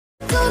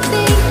Don't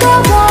think I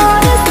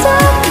wanna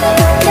stop me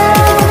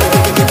now.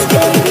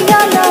 Baby,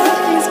 our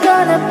love is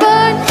gonna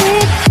burn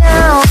it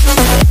down.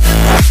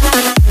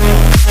 Burn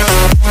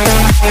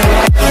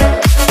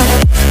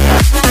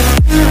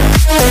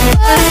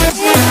it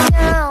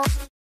down.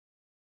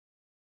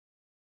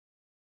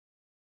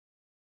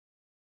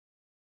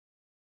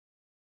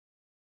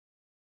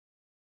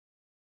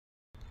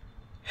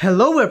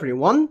 Hello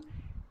everyone,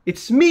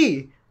 it's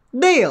me,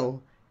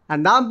 Dale,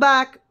 and I'm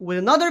back with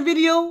another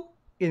video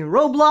in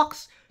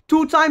Roblox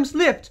 2x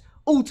Lift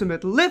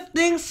Ultimate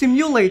Lifting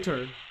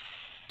Simulator.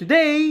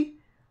 Today,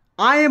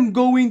 I am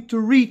going to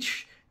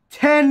reach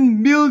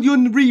 10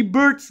 million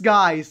rebirths,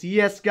 guys.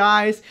 Yes,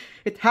 guys,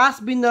 it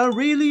has been a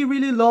really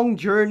long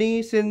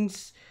journey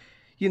since,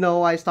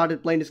 I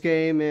started playing this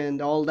game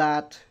and all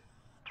that.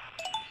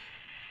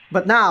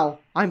 But now,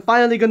 I'm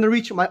finally gonna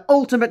reach my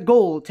ultimate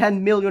goal,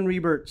 10 million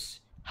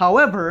rebirths.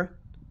 However,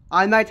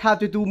 I might have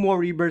to do more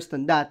rebirths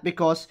than that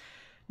because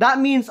that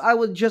means I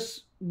would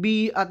just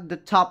be at the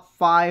top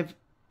 5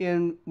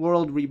 in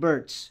world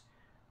rebirths.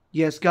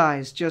 Yes,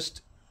 guys,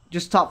 just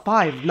top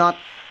 5, not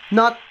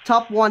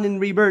top 1 in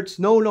rebirths.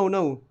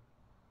 No.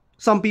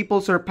 Some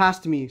people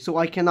surpassed me, so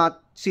I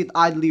cannot sit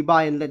idly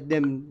by and let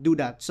them do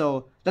that.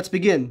 So, let's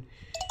begin.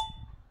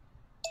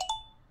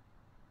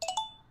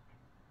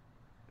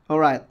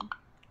 Alright.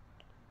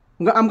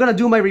 I'm gonna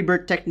do my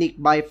rebirth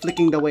technique by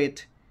flicking the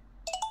weight.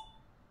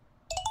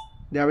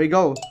 There we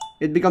go.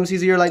 It becomes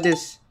easier like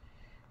this.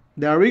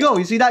 There we go.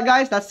 You see that,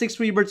 guys? That's 6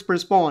 rebirths per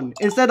spawn.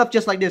 Instead of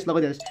just like this, look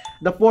at this.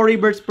 The 4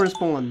 rebirths per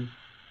spawn.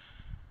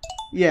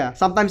 Yeah,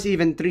 sometimes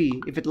even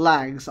 3 if it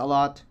lags a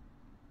lot.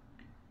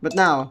 But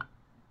now,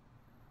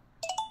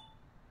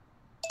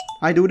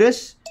 I do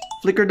this.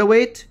 Flicker the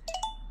weight.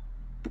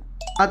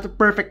 At the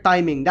perfect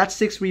timing. That's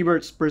 6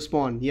 rebirths per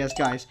spawn. Yes,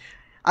 guys.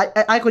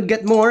 I could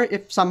get more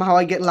if somehow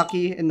I get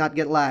lucky and not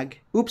get lag.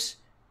 Oops.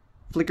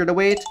 Flicker the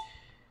weight.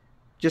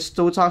 Just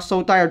so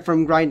tired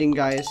from grinding,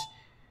 guys.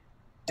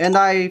 And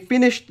I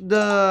finished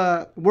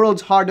the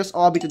world's hardest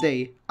obby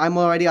today. I'm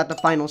already at the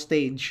final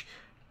stage.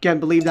 Can't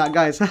believe that,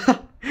 guys.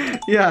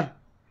 Yeah.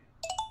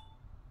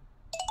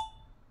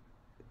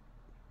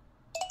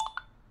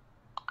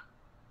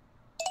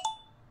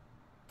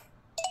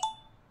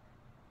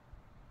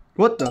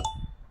 What the?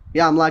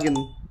 Yeah, I'm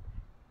lagging.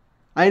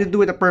 I need to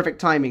do it at perfect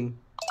timing.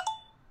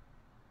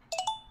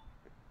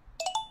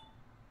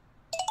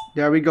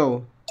 There we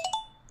go.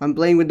 I'm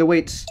playing with the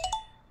weights.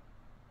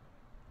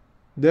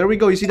 There we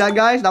go. You see that,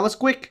 guys? That was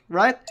quick,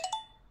 right?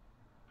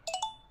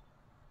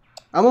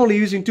 I'm only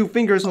using 2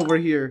 fingers over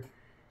here.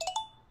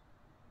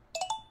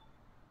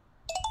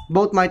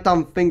 Both my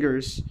thumb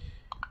fingers.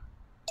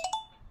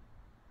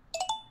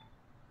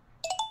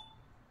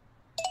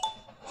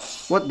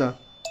 What the?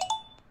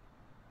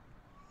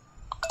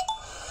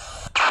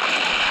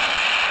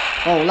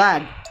 Oh,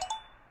 lag.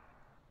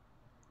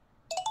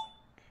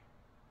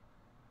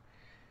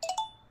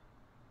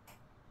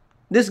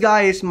 This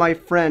guy is my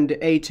friend,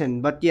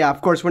 Aiton. But yeah,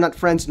 of course, we're not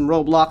friends in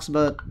Roblox,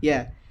 but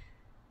yeah.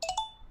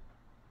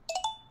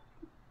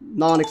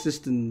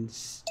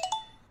 Non-existence.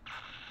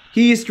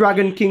 He is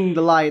Dragon King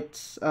the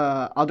Light's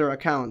other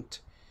account.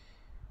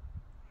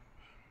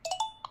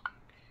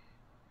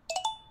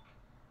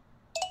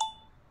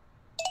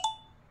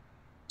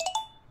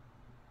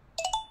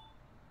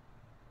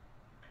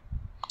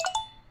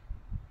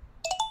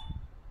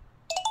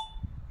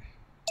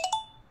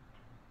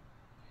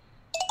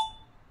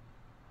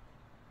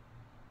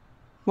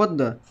 What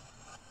the?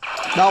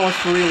 That was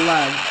for real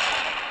lag.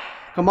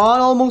 Come on,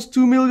 almost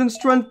 2 million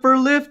strength per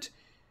lift.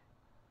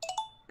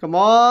 Come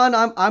on,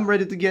 I'm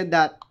ready to get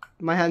that.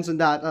 My hands on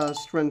that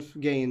strength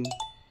gain.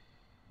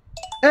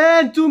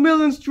 And 2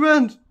 million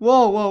strength.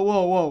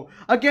 Whoa.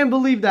 I can't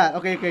believe that.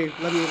 Okay.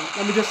 Let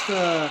me just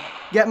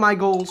get my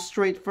goals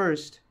straight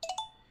first.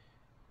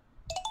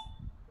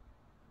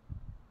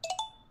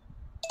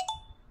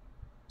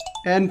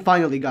 And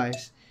finally,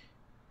 guys.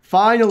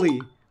 Finally,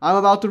 I'm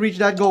about to reach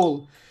that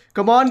goal.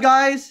 Come on,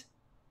 guys.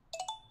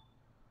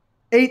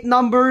 8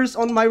 numbers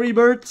on my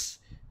rebirths.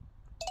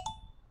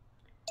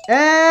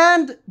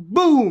 And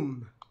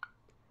boom.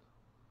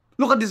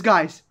 Look at this,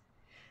 guys.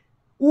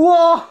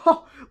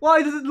 Whoa.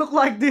 Why does it look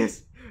like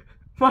this?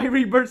 My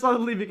rebirth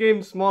suddenly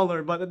became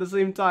smaller, but at the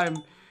same time,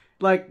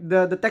 like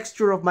the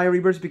texture of my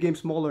rebirths became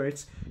smaller.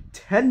 It's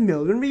 10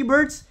 million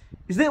rebirths?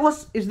 Is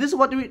this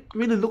what it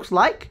really looks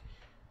like?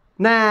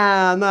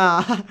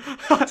 Nah.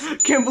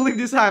 Can't believe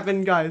this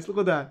happened, guys. Look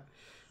at that.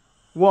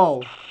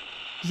 Whoa.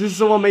 This is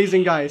so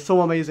amazing, guys.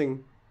 So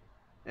amazing.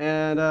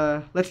 And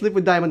let's live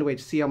with diamond weight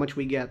to see how much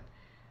we get.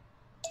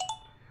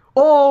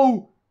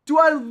 Oh!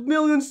 12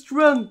 million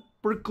strength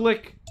per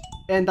click.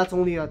 And that's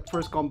only a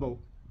first combo.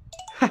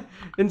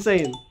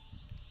 Insane.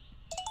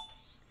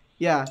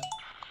 Yeah.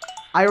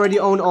 I already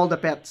own all the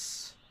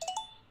pets.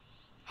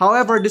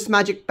 However, this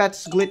magic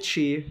pet's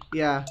glitchy.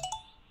 Yeah.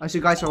 As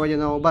you guys already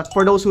know. But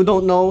for those who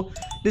don't know,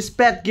 this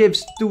pet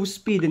gives 2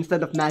 speed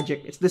instead of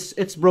magic.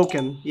 It's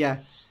broken. Yeah.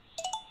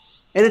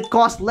 And it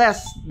costs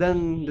less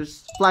than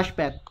this flash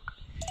pet.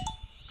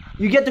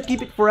 You get to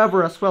keep it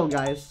forever as well,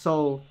 guys.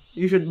 So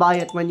you should buy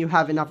it when you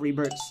have enough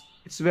rebirths.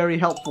 It's very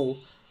helpful.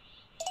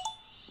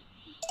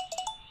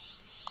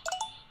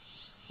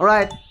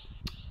 Alright.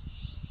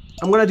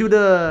 I'm gonna do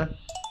the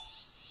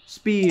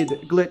speed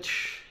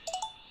glitch.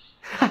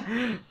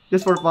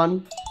 Just for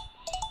fun.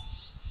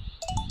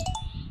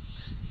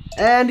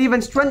 And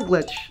even strength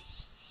glitch.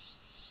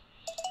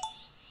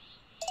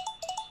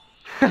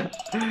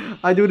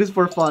 I do this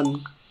for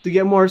fun. To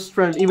get more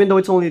strength, even though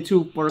it's only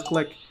 2 per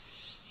click.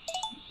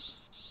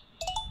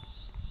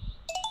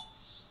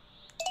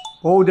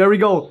 Oh, there we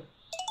go.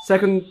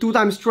 Second, 2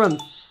 times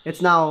strength.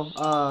 It's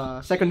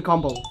now second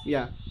combo.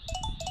 Yeah.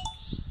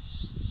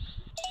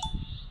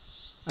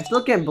 I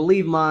still can't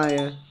believe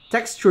my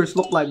textures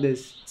look like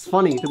this. It's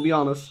funny, to be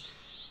honest.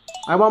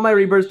 I want my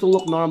rebirths to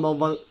look normal,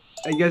 but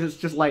I guess it's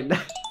just like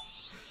that.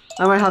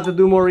 I might have to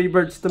do more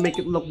rebirths to make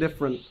it look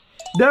different.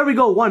 There we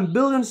go, 1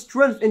 billion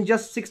strength in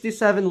just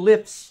 67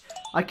 lifts.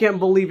 I can't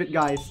believe it,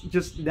 guys.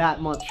 Just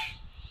that much.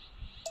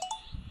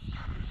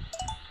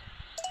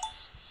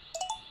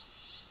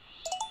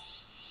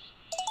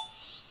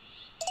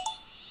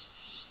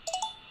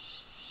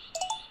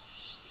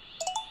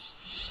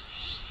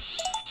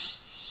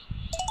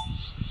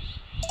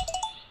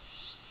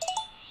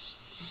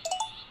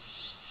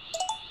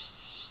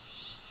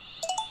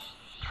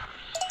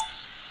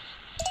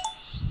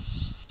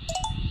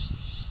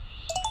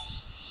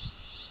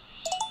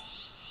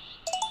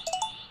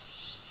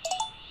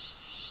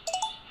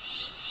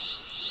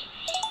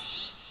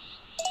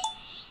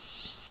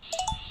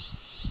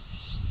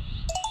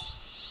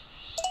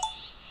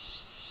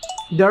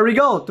 There we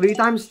go, 3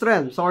 times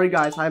strength. Sorry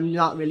guys, I'm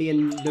not really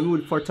in the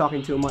mood for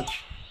talking too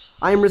much.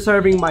 I am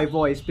reserving my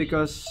voice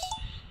because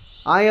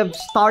I have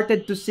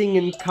started to sing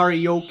in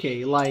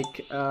karaoke,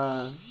 like,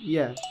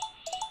 yeah.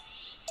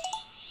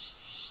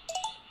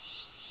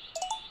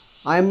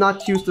 I'm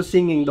not used to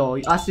singing though.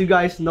 As you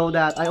guys know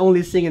that, I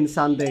only sing in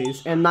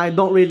Sundays and I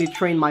don't really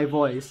train my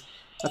voice.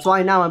 That's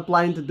why now I'm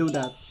planning to do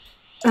that.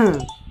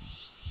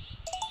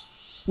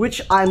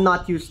 Which I'm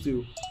not used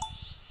to.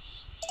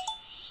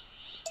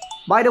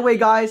 By the way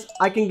guys,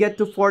 I can get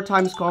to 4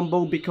 times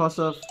combo because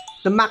of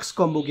the max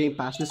combo game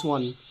pass, this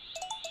one.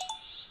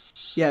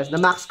 Yes, the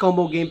max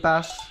combo game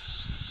pass.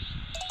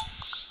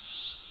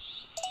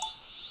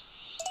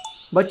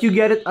 But you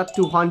get it at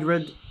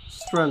 200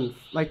 strength,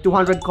 like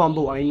 200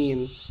 combo I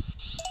mean.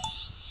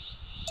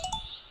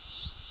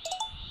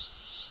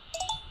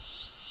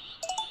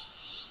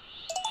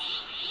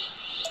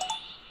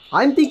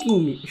 I'm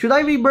thinking, should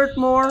I rebirth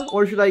more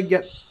or should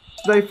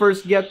I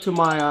first get to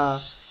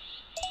my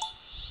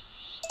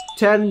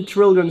 10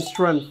 trillion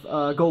strength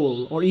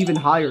goal, or even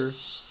higher.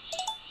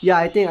 Yeah,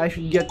 I think I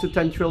should get to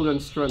 10 trillion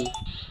strength.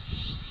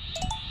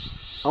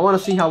 I want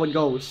to see how it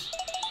goes.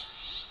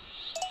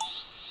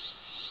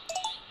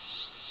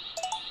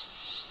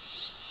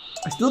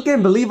 I still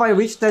can't believe I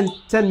reached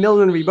 10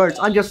 million rebirths.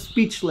 I'm just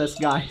speechless,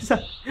 guys.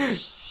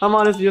 I'm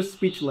honestly just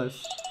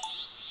speechless.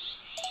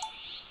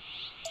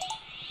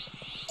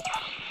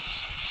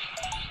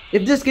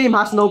 If this game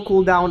has no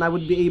cooldown, I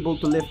would be able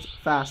to lift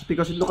fast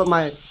because look at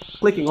my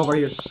clicking over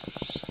here.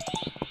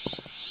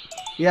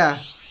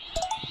 Yeah.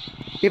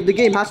 If the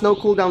game has no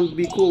cooldown, it would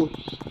be cool.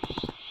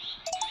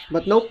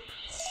 But nope.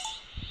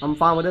 I'm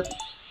fine with it.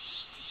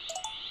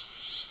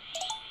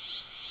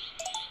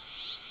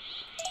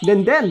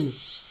 Then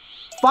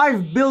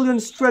 5 billion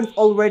strength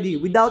already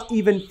without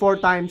even 4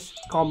 times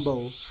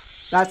combo.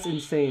 That's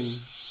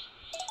insane.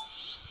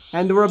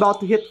 And we're about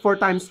to hit 4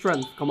 times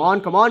strength. Come on,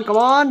 come on, come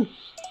on!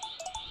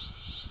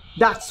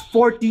 That's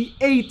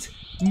 48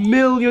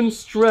 million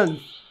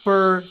strength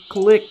per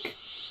click.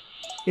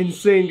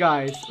 Insane,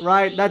 guys,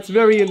 right? That's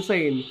very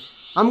insane.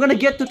 I'm gonna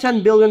get to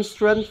 10 billion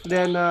strength,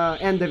 then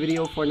end the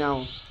video for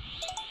now.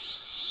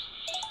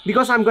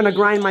 Because I'm gonna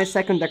grind my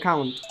second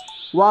account.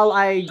 While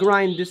I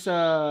grind this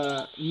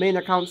main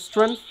account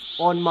strength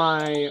on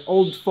my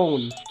old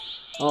phone.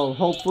 Oh,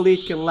 hopefully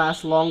it can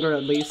last longer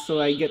at least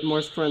so I get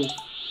more strength.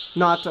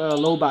 Not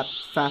low bat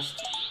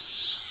fast.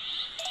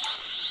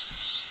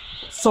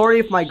 Sorry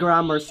if my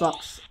grammar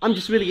sucks. I'm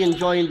just really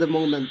enjoying the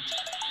moment.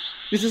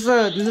 This is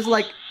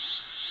like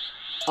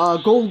a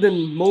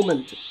golden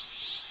moment.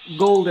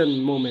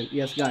 Golden moment,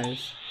 yes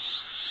guys.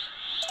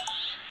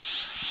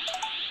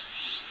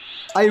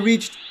 I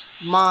reached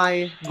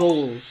my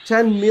goal,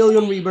 10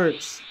 million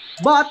rebirths.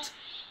 But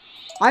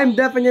I'm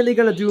definitely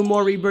gonna do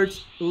more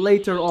rebirths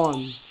later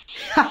on.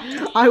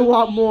 I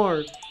want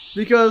more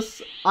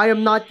because I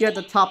am not yet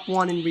the top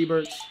 1 in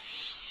rebirths.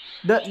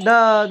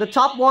 The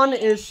top 1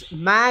 is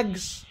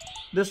Mags.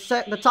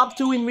 The top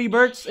 2 in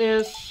rebirths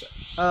is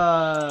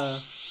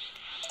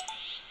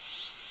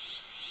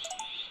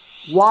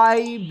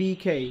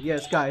YBK.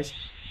 Yes, guys.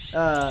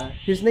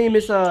 His name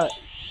is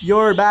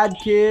Your Bad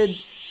Kid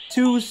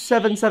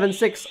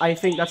 2776. I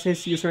think that's his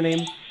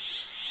username.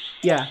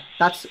 Yeah,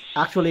 that's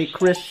actually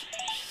Chris'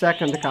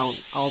 second account,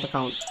 alt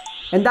account.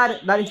 And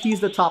that he's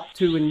the top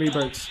 2 in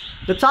rebirths.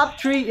 The top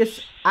 3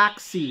 is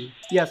Axie.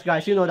 Yes,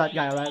 guys, you know that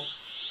guy, right?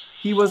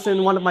 He was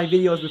in one of my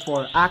videos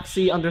before,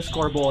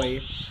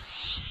 Axie_boy.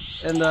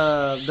 And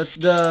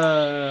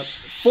the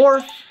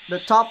fourth, the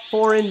top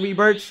 4 in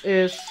rebirths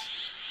is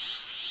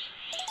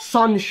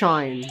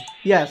Sunshine.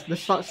 Yes, the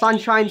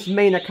Sunshine's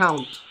main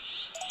account,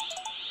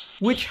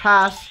 which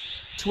has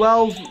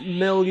 12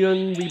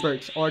 million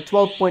rebirths, or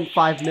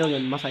 12.5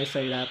 million, must I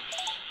say that.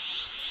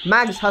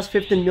 Mags has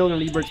 15 million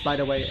rebirths, by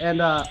the way,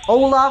 and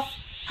Olaf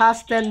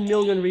has 10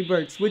 million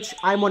rebirths, which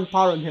I'm on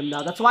par on him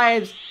now.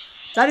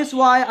 That is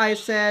why I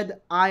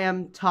said I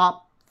am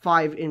top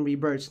 5 in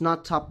rebirths,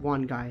 not top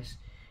 1, guys.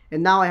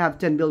 And now I have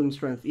 10 billion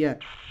strength. Yeah,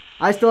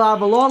 I still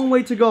have a long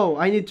way to go.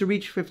 I need to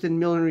reach 15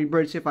 million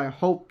rebirths if I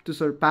hope to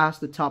surpass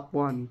the top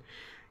 1.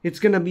 It's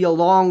gonna be a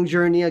long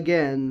journey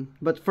again,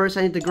 but first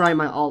I need to grind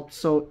my alt.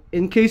 So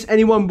in case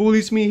anyone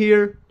bullies me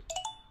here,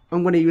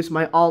 I'm gonna use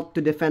my alt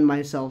to defend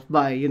myself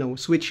by, you know,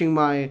 switching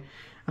my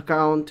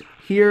account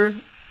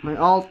here, my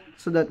alt,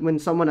 so that when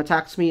someone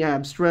attacks me, I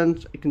have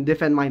strength. I can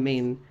defend my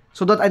main,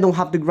 so that I don't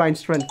have to grind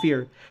strength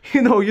here.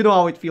 You know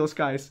how it feels,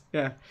 guys.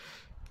 Yeah.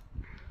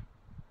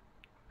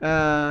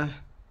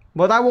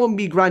 But I won't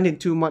be grinding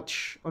too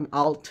much on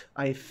alt,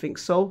 I think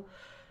so.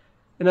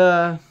 And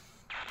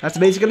that's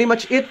basically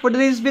much it for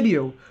today's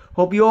video.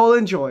 Hope you all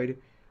enjoyed.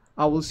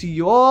 I will see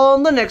you all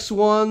in the next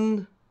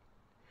one.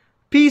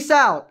 Peace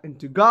out, and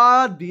to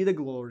God be the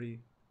glory.